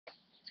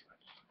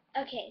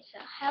Okay, so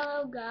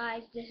hello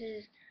guys, this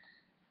is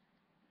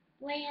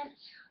Lance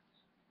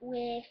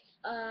with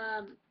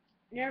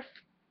Nerf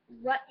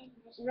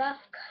Rough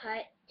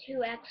Cut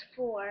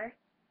 2x4.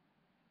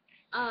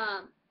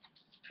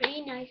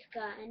 Pretty nice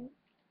gun.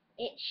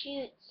 It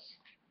shoots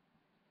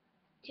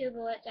 2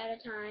 bullets at a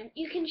time.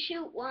 You can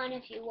shoot one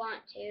if you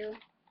want to.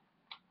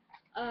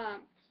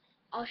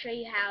 I'll show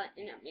you how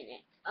in a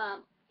minute.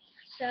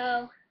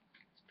 So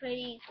it's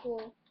pretty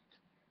cool.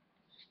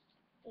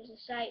 There's a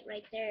sight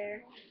right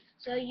there.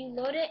 So you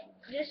load it,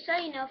 just so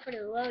you know, for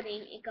the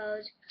loading, it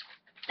goes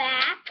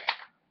back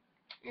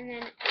and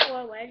then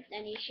forward,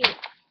 then you shoot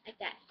like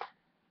that.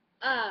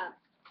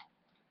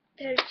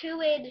 There's two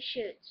ways to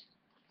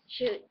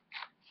shoot.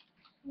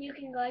 You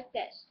can go like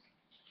this.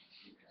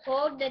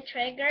 Hold the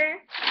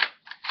trigger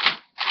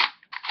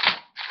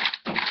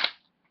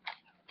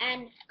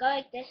and go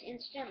like this,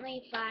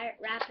 instantly fire,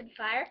 rapid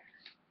fire.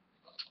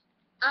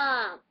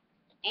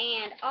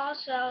 And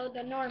also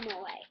the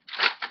normal way.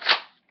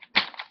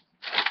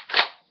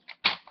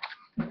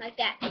 Like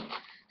that.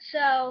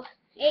 So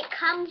it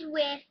comes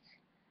with,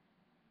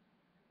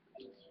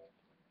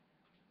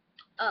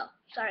 oh,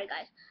 sorry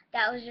guys,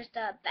 that was just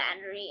a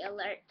battery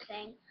alert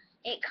thing.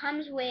 It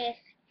comes with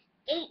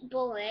 8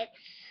 bullets,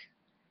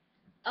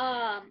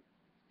 8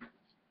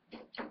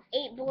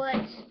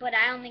 bullets, but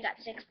I only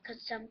got 6 because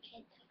some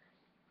kids took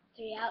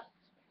 3 out.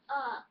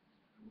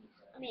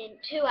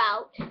 2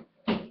 out.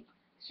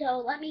 So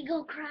let me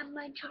go grab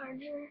my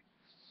charger.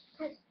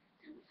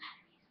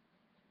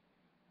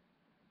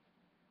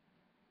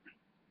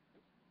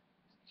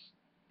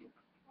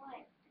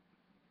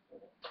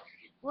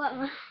 What?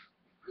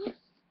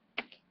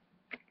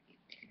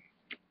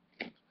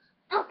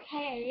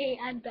 Okay,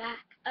 I'm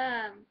back.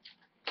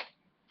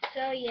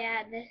 So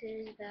yeah, this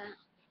is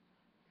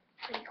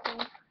pretty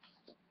cool.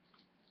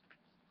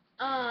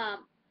 I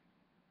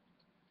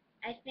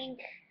think.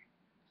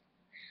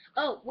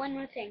 Oh, one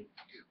more thing.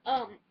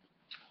 Do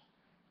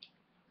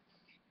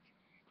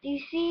you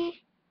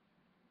see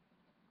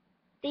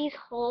these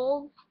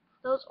holes?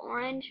 Those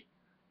orange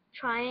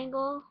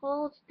triangle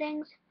holes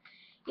things?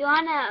 You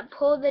wanna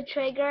pull the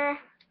trigger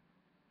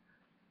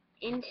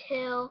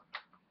until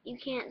you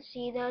can't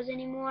see those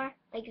anymore,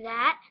 like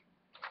that.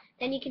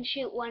 Then you can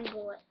shoot 1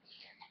 bullet.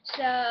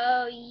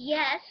 So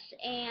yes,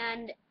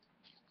 and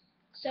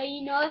so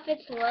you know if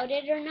it's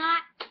loaded or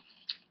not,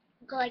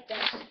 go like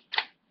this.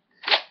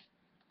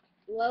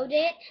 Load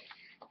it,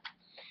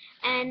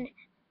 and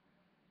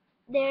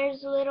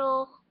there's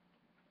little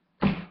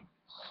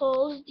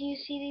holes. Do you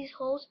see these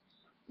holes?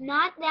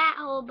 Not that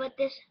hole, but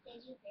this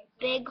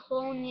big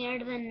hole near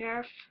the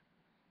Nerf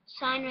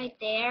sign right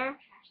there.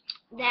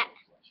 That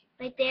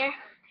right there.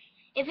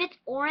 If it's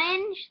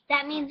orange,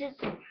 that means it's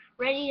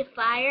ready to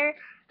fire,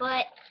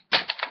 but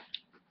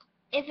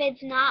if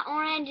it's not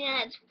orange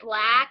and it's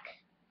black,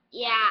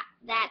 yeah,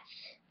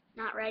 that's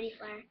not ready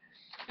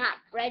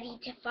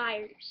to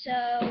fire.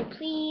 So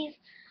please,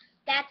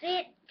 that's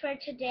it for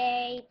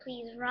today.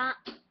 Please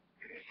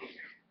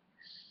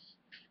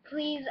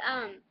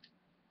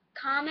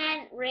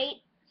comment,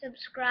 rate,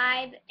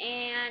 subscribe,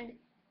 and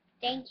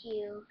thank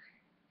you.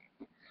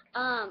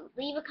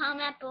 Leave a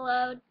comment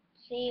below.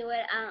 See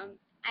what I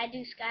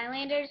do.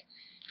 Skylanders,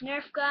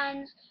 Nerf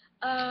guns,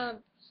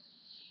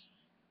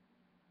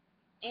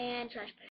 and trash bags.